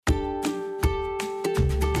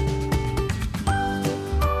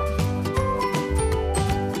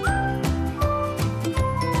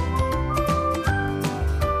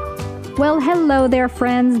Well, hello there,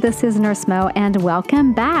 friends. This is Nurse Mo, and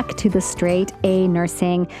welcome back to the Straight A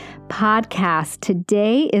Nursing podcast.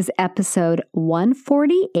 Today is episode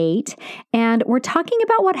 148, and we're talking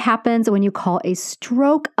about what happens when you call a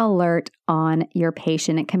stroke alert on your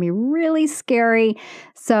patient. It can be really scary,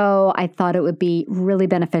 so I thought it would be really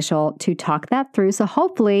beneficial to talk that through. So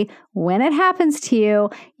hopefully, when it happens to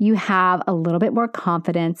you, you have a little bit more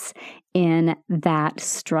confidence in that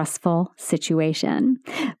stressful situation.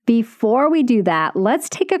 Before we do that, let's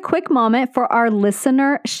take a quick moment for our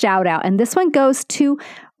listener shout out. And this one goes to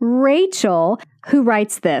Rachel, who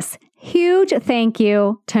writes this: huge thank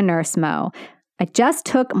you to Nurse Mo. I just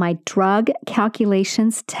took my drug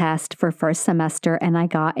calculations test for first semester and I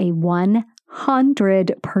got a 100%.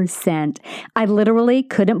 I literally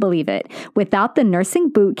couldn't believe it. Without the nursing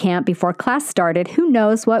boot camp before class started, who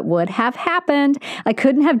knows what would have happened? I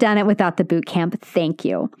couldn't have done it without the boot camp. Thank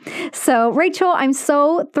you. So, Rachel, I'm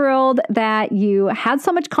so thrilled that you had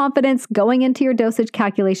so much confidence going into your dosage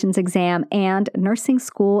calculations exam and nursing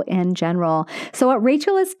school in general. So what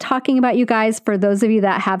Rachel is talking about, you guys, for those of you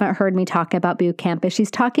that haven't heard me talk about boot camp, is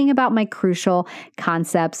she's talking about my Crucial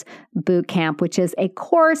Concepts boot camp, which is a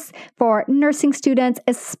course for nursing students,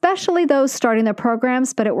 especially those starting their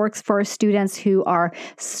programs, but it works for students who are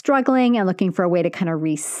struggling and looking for a way to kind of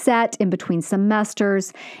reset in between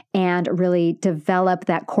semesters and really develop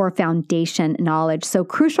that core foundation knowledge. So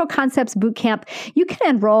Crucial Concepts Bootcamp, you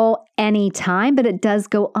can enroll anytime, but it does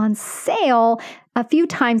go on sale a few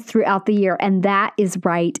times throughout the year, and that is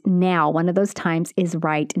right now. One of those times is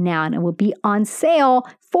right now, and it will be on sale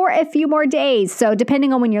for a few more days. So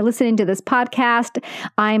depending on when you're listening to this podcast,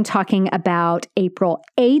 I'm talking about April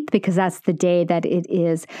 8th because that's the day that it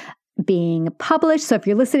is being published. So if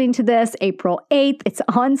you're listening to this April 8th, it's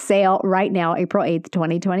on sale right now, April 8th,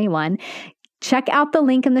 2021. Check out the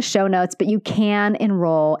link in the show notes, but you can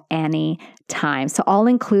enroll any time. So I'll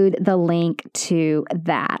include the link to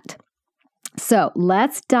that. So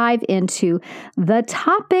let's dive into the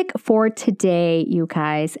topic for today, you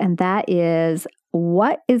guys, and that is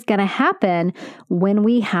what is going to happen when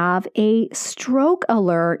we have a stroke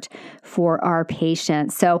alert for our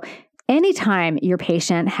patient. So anytime your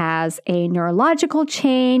patient has a neurological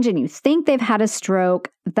change and you think they've had a stroke,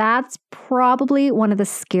 that's probably one of the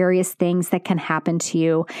scariest things that can happen to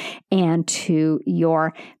you and to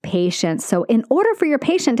your patient. So in order for your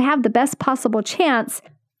patient to have the best possible chance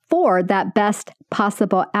for that best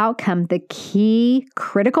possible outcome, the key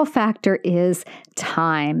critical factor is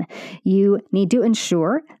time. You need to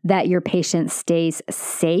ensure that your patient stays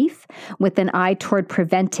safe with an eye toward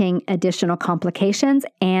preventing additional complications,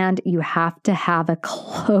 and you have to have a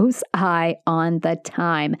close eye on the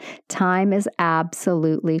time. Time is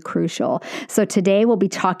absolutely crucial. So today we'll be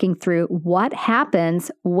talking through what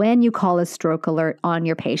happens when you call a stroke alert on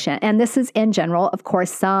your patient. And this is in general. Of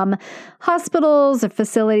course, some hospitals or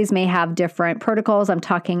facilities may have different protocols. I'm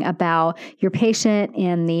talking about your patient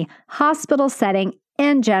in the hospital setting.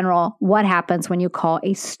 In general, what happens when you call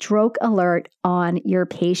a stroke alert on your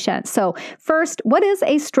patient? So first, what is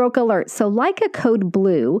a stroke alert? So like a code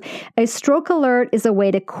blue, a stroke alert is a way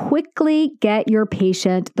to quickly get your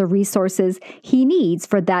patient the resources he needs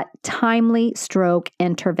for that timely stroke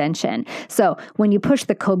intervention. So when you push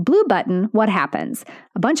the code blue button, what happens?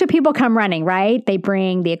 A bunch of people come running, right? They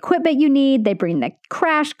bring the equipment you need, they bring the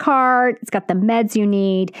crash cart, it's got the meds you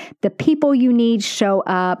need, the people you need show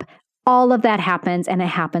up. All of that happens, and it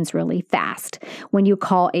happens really fast. When you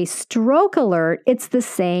call a stroke alert, it's the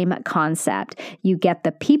same concept. You get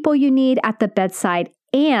the people you need at the bedside,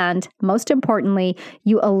 and most importantly,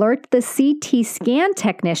 you alert the CT scan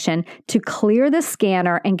technician to clear the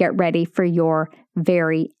scanner and get ready for your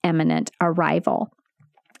very imminent arrival.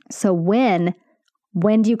 So when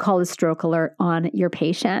do you call a stroke alert on your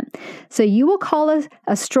patient? So you will call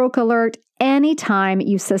a stroke alert anytime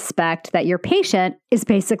you suspect that your patient is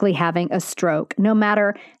basically having a stroke, no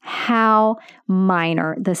matter how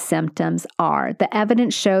minor the symptoms are. The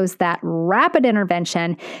evidence shows that rapid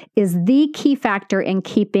intervention is the key factor in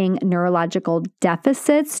keeping neurological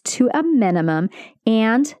deficits to a minimum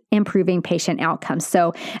and improving patient outcomes.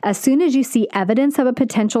 So as soon as you see evidence of a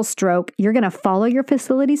potential stroke, you're going to follow your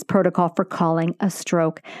facility's protocol for calling a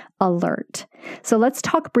stroke alert. So let's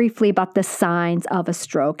talk briefly about the signs of a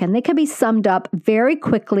stroke, and they can be summed up very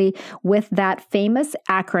quickly with that famous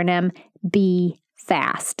acronym B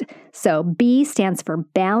FAST. So B stands for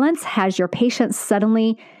balance. Has your patient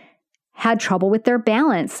suddenly had trouble with their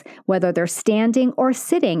balance, whether they're standing or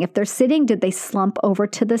sitting? If they're sitting, did they slump over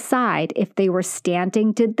to the side? If they were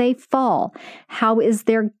standing, did they fall? How is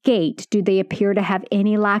their gait? Do they appear to have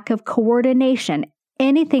any lack of coordination?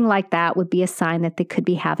 anything like that would be a sign that they could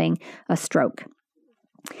be having a stroke.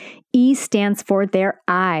 E stands for their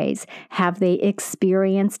eyes. Have they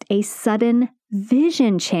experienced a sudden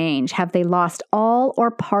vision change? Have they lost all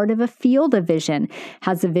or part of a field of vision?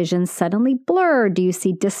 Has the vision suddenly blurred? Do you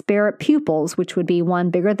see disparate pupils, which would be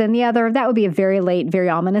one bigger than the other? That would be a very late, very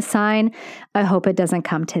ominous sign. I hope it doesn't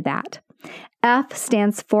come to that. F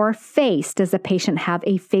stands for face. Does the patient have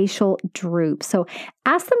a facial droop? So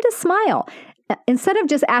ask them to smile. Instead of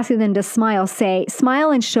just asking them to smile, say, smile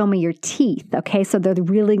and show me your teeth. Okay, so they're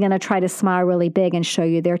really going to try to smile really big and show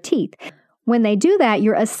you their teeth. When they do that,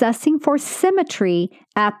 you're assessing for symmetry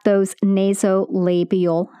at those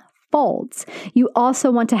nasolabial folds. You also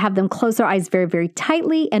want to have them close their eyes very, very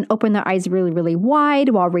tightly and open their eyes really, really wide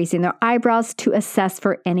while raising their eyebrows to assess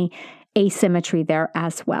for any asymmetry there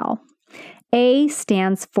as well. A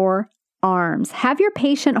stands for arms. Have your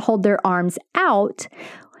patient hold their arms out.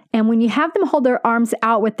 And when you have them hold their arms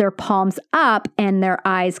out with their palms up and their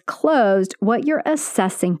eyes closed, what you're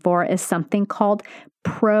assessing for is something called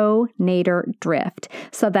pronator drift.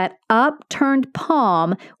 So that upturned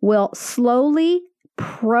palm will slowly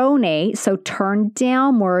pronate, so turn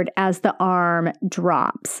downward as the arm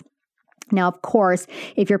drops. Now, of course,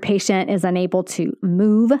 if your patient is unable to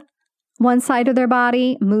move one side of their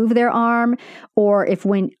body, move their arm, or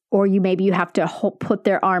maybe you have to put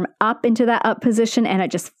their arm up into that up position and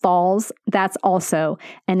it just falls, that's also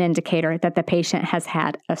an indicator that the patient has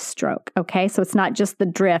had a stroke. Okay, so it's not just the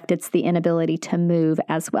drift, it's the inability to move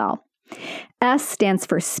as well. S stands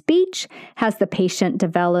for speech. Has the patient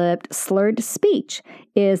developed slurred speech?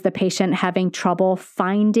 Is the patient having trouble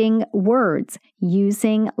finding words,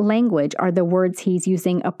 using language? Are the words he's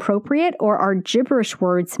using appropriate or are gibberish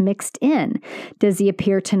words mixed in? Does he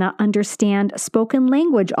appear to not understand spoken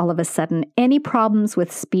language all of a sudden? Any problems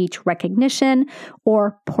with speech recognition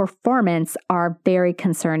or performance are very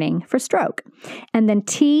concerning for stroke. And then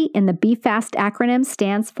T in the BFAST acronym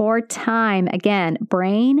stands for time. Again,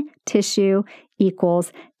 brain, tissue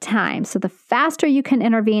equals time. So the faster you can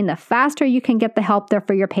intervene, the faster you can get the help there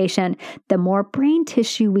for your patient, the more brain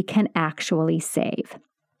tissue we can actually save.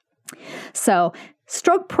 So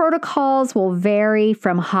stroke protocols will vary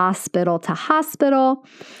from hospital to hospital.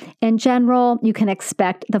 In general, you can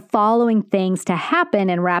expect the following things to happen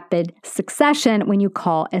in rapid succession when you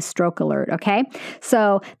call a stroke alert, okay?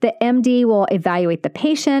 So the MD will evaluate the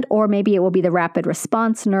patient, or maybe it will be the rapid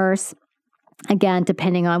response nurse. Again,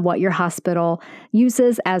 depending on what your hospital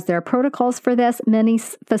uses as their protocols for this, many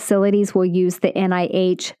facilities will use the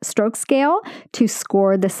NIH stroke scale to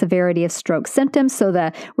score the severity of stroke symptoms. So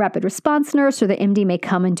the rapid response nurse or the MD may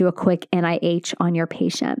come and do a quick NIH on your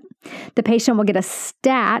patient. The patient will get a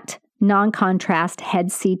STAT, non-contrast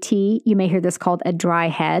head CT. You may hear this called a dry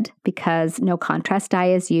head because no contrast dye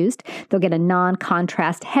is used. They'll get a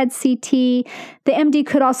non-contrast head CT. The MD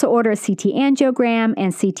could also order a CT angiogram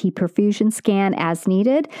and CT perfusion scan as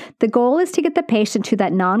needed. The goal is to get the patient to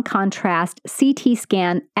that non-contrast CT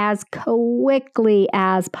scan as quickly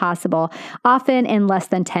as possible, often in less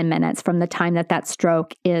than 10 minutes from the time that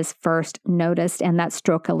stroke is first noticed and that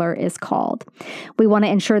stroke alert is called. We want to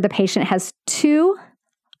ensure the patient has 2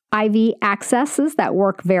 IV accesses that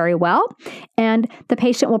work very well, and the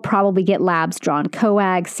patient will probably get labs drawn,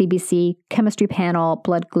 coag, CBC, chemistry panel,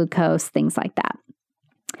 blood glucose, things like that.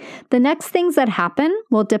 The next things that happen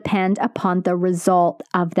will depend upon the result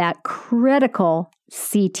of that critical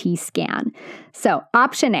CT scan. So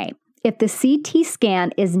option A, if the CT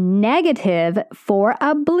scan is negative for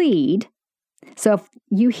a bleed, so if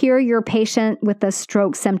you hear your patient with a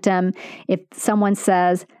stroke symptom, if someone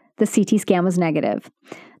says the CT scan was negative,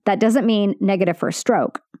 that doesn't mean negative for a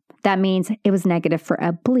stroke. That means it was negative for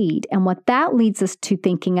a bleed. And what that leads us to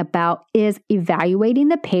thinking about is evaluating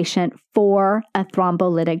the patient for a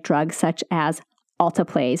thrombolytic drug such as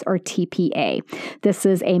Alteplase or TPA. This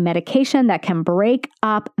is a medication that can break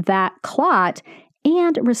up that clot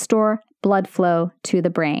and restore blood flow to the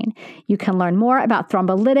brain. You can learn more about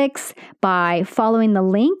thrombolytics by following the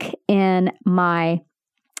link in my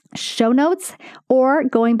show notes or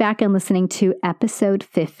going back and listening to episode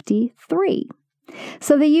 53.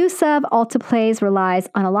 So the use of Alteplase relies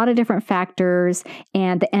on a lot of different factors,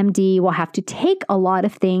 and the MD will have to take a lot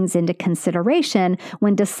of things into consideration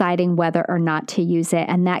when deciding whether or not to use it.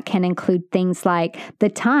 And that can include things like the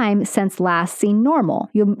time since last seen normal.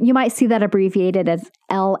 You might see that abbreviated as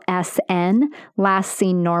LSN, last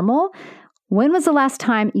seen normal. When was the last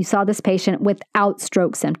time you saw this patient without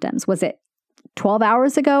stroke symptoms? Was it 12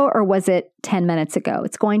 hours ago or was it 10 minutes ago?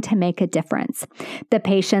 It's going to make a difference. The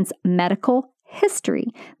patient's medical history,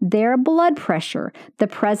 their blood pressure, the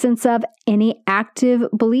presence of any active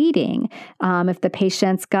bleeding. If the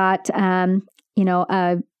patient's got,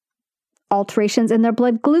 alterations in their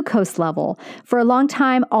blood glucose level. For a long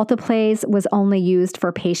time, Alteplase was only used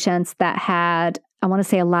for patients that had, I want to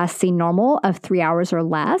say, a last seen normal of 3 hours or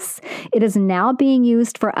less. It is now being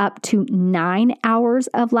used for up to 9 hours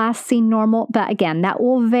of last seen normal. But again, that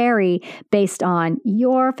will vary based on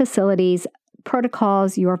your facility's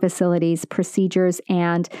protocols, your facility's procedures,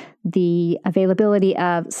 and the availability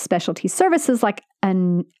of specialty services like a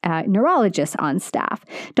neurologist on staff.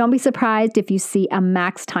 Don't be surprised if you see a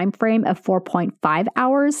max time frame of 4.5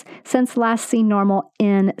 hours since last seen normal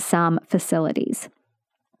in some facilities.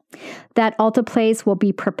 That Alteplase will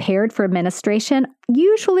be prepared for administration,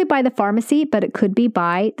 usually by the pharmacy, but it could be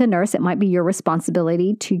by the nurse. It might be your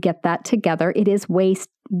responsibility to get that together. It is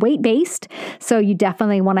weight-based, so you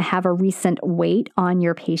definitely want to have a recent weight on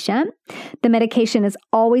your patient. The medication is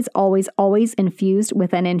always infused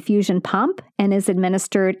with an infusion pump and is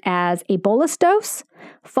administered as a bolus dose,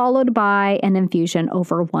 followed by an infusion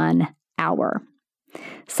over 1 hour.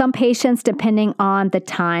 Some patients, depending on the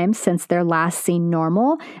time since their last seen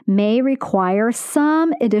normal, may require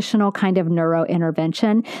some additional kind of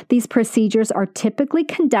neurointervention. These procedures are typically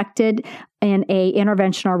conducted in a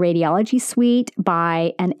interventional radiology suite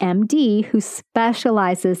by an MD who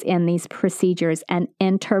specializes in these procedures, an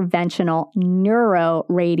interventional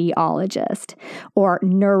neuroradiologist or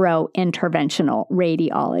neurointerventional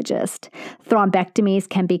radiologist. Thrombectomies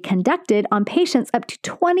can be conducted on patients up to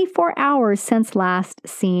 24 hours since last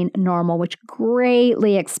seen normal, which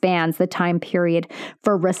greatly expands the time period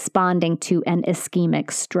for responding to an ischemic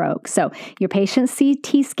stroke. So your patient's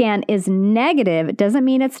CT scan is negative. It doesn't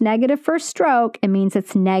mean it's negative for stroke. It means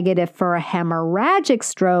it's negative for a hemorrhagic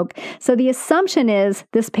stroke. So the assumption is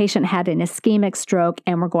this patient had an ischemic stroke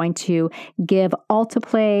and we're going to give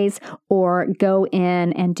Alteplase or go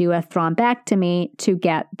in and do a thrombectomy to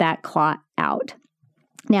get that clot out.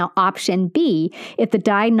 Now, option B, if the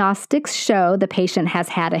diagnostics show the patient has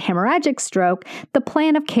had a hemorrhagic stroke, the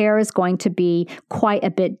plan of care is going to be quite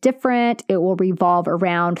a bit different. It will revolve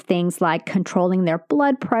around things like controlling their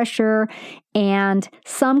blood pressure and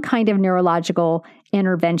some kind of neurological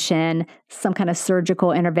intervention, some kind of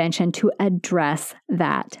surgical intervention to address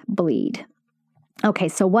that bleed. Okay,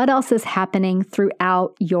 so what else is happening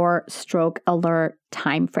throughout your stroke alert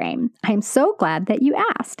timeframe? I'm so glad that you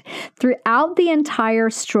asked. Throughout the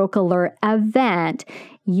entire stroke alert event,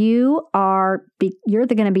 you're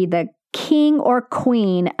going to be the king or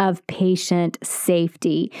queen of patient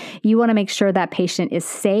safety. You want to make sure that patient is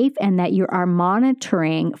safe and that you are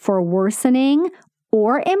monitoring for worsening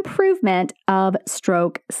or improvement of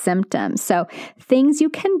stroke symptoms. So things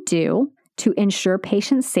you can do to ensure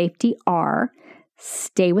patient safety are: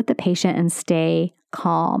 stay with the patient and stay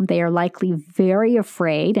calm. They are likely very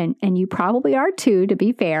afraid, and you probably are too, to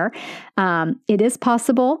be fair. It is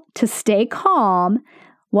possible to stay calm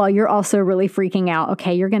while you're also really freaking out.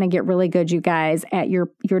 Okay, you're going to get really good, you guys, at your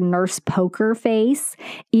nurse poker face.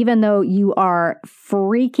 Even though you are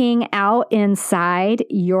freaking out inside,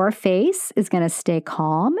 your face is going to stay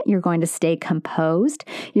calm. You're going to stay composed.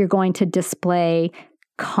 You're going to display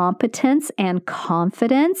competence and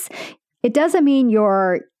confidence. It doesn't mean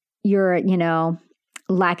you're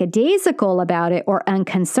lackadaisical about it or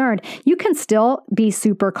unconcerned. You can still be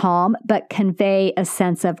super calm, but convey a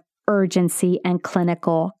sense of urgency and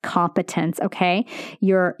clinical competence, okay?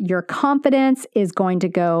 Your confidence is going to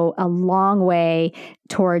go a long way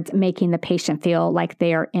towards making the patient feel like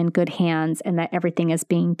they are in good hands and that everything is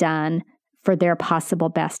being done for their possible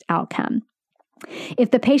best outcome. If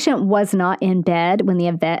the patient was not in bed when the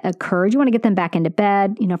event occurred, you want to get them back into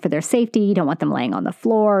bed, for their safety. You don't want them laying on the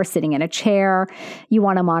floor or sitting in a chair. You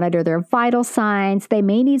want to monitor their vital signs. They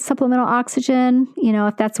may need supplemental oxygen.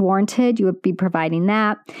 If that's warranted, you would be providing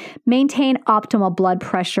that. Maintain optimal blood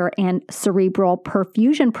pressure and cerebral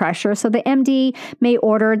perfusion pressure. So the MD may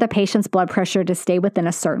order the patient's blood pressure to stay within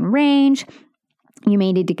a certain range. You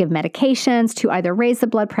may need to give medications to either raise the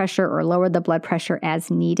blood pressure or lower the blood pressure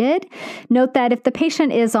as needed. Note that if the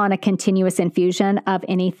patient is on a continuous infusion of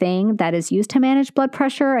anything that is used to manage blood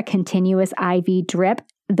pressure, a continuous IV drip,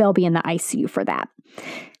 they'll be in the ICU for that.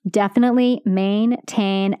 Definitely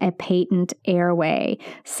maintain a patent airway.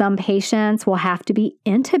 Some patients will have to be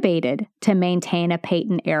intubated to maintain a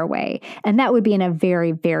patent airway, and that would be in a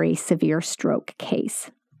very, very severe stroke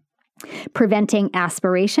case. Preventing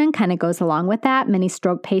aspiration kind of goes along with that. Many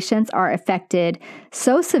stroke patients are affected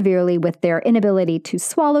so severely with their inability to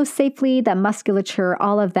swallow safely, that musculature,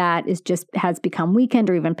 all of that has become weakened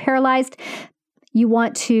or even paralyzed. You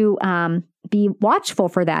want to be watchful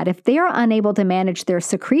for that. If they are unable to manage their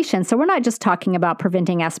secretion, so we're not just talking about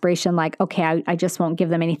preventing aspiration like, okay, I just won't give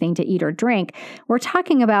them anything to eat or drink. We're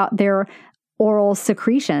talking about their oral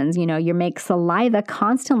secretions. You make saliva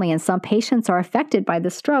constantly, and some patients are affected by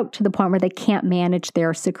the stroke to the point where they can't manage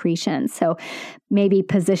their secretions. So maybe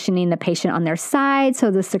positioning the patient on their side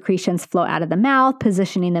so the secretions flow out of the mouth,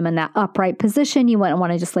 positioning them in that upright position. You wouldn't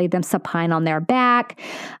want to just lay them supine on their back.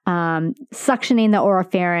 Suctioning the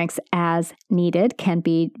oropharynx as needed can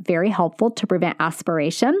be very helpful to prevent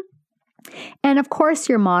aspiration. And of course,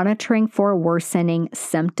 you're monitoring for worsening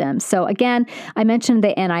symptoms. So again, I mentioned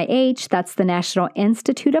the NIH, that's the National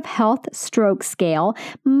Institute of Health Stroke Scale.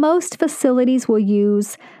 Most facilities will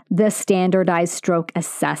use the standardized stroke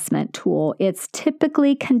assessment tool. It's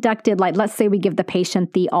typically conducted, like let's say we give the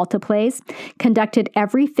patient the Alteplase, conducted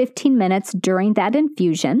every 15 minutes during that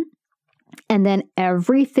infusion, and then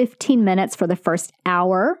every 15 minutes for the first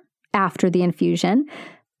hour after the infusion,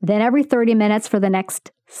 then every 30 minutes for the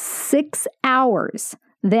next 6 hours,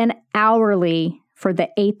 then hourly for the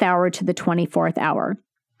 8th hour to the 24th hour.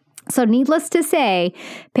 So needless to say,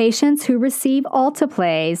 patients who receive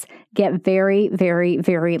Alteplase get very, very,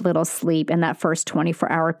 very little sleep in that first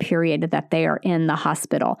 24-hour period that they are in the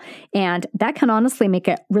hospital. And that can honestly make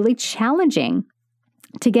it really challenging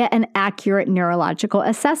to get an accurate neurological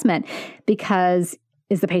assessment, because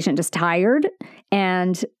is the patient just tired?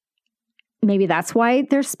 And maybe that's why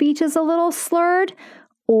their speech is a little slurred.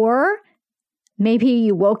 Or maybe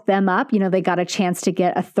you woke them up, they got a chance to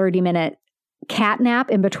get a 30-minute cat nap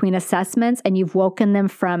in between assessments, and you've woken them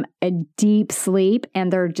from a deep sleep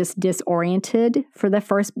and they're just disoriented for the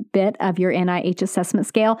first bit of your NIH assessment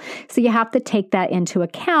scale. So you have to take that into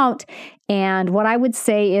account. And what I would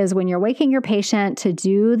say is when you're waking your patient to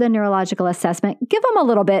do the neurological assessment, give them a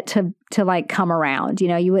little bit to like come around.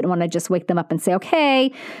 You wouldn't want to just wake them up and say,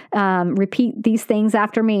 okay, repeat these things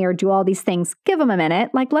after me or do all these things. Give them a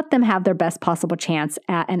minute, let them have their best possible chance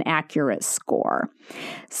at an accurate score.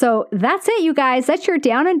 So that's it, you guys. That's your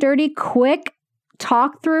down and dirty, quick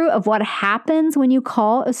talk through of what happens when you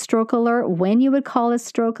call a stroke alert, when you would call a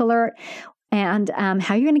stroke alert, and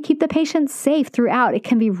how you're going to keep the patient safe throughout. It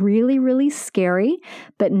can be really, really scary,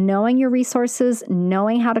 but knowing your resources,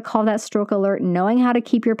 knowing how to call that stroke alert, knowing how to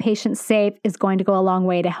keep your patient safe is going to go a long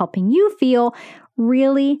way to helping you feel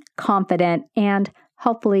really confident and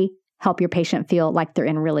hopefully help your patient feel like they're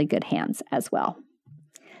in really good hands as well.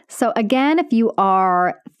 So again, if you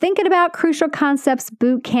are thinking about Crucial Concepts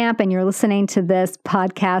Boot Camp and you're listening to this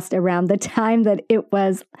podcast around the time that it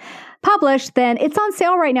was published, then it's on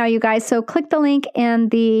sale right now, you guys. So click the link in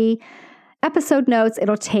the episode notes.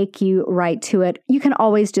 It'll take you right to it. You can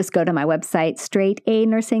always just go to my website,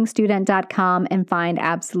 straightanursingstudent.com, and find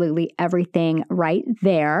absolutely everything right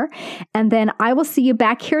there. And then I will see you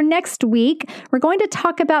back here next week. We're going to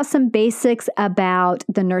talk about some basics about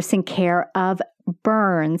the nursing care of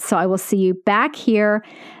burns. So I will see you back here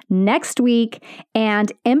next week.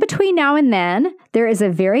 And in between now and then, there is a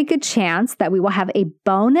very good chance that we will have a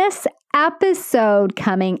bonus episode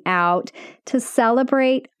coming out to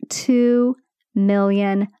celebrate 2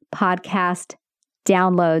 million podcast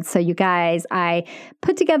downloads. So you guys, I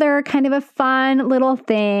put together kind of a fun little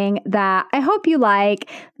thing that I hope you like,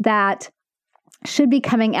 that should be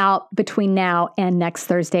coming out between now and next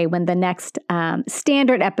Thursday when the next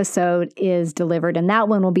standard episode is delivered. And that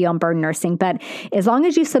one will be on burn nursing. But as long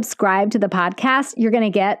as you subscribe to the podcast, you're going to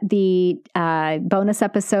get the bonus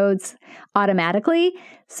episodes automatically.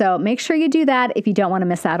 So make sure you do that if you don't want to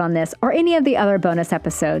miss out on this or any of the other bonus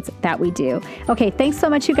episodes that we do. Okay, thanks so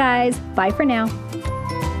much, you guys. Bye for now.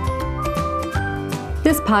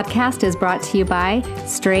 This podcast is brought to you by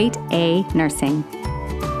Straight A Nursing.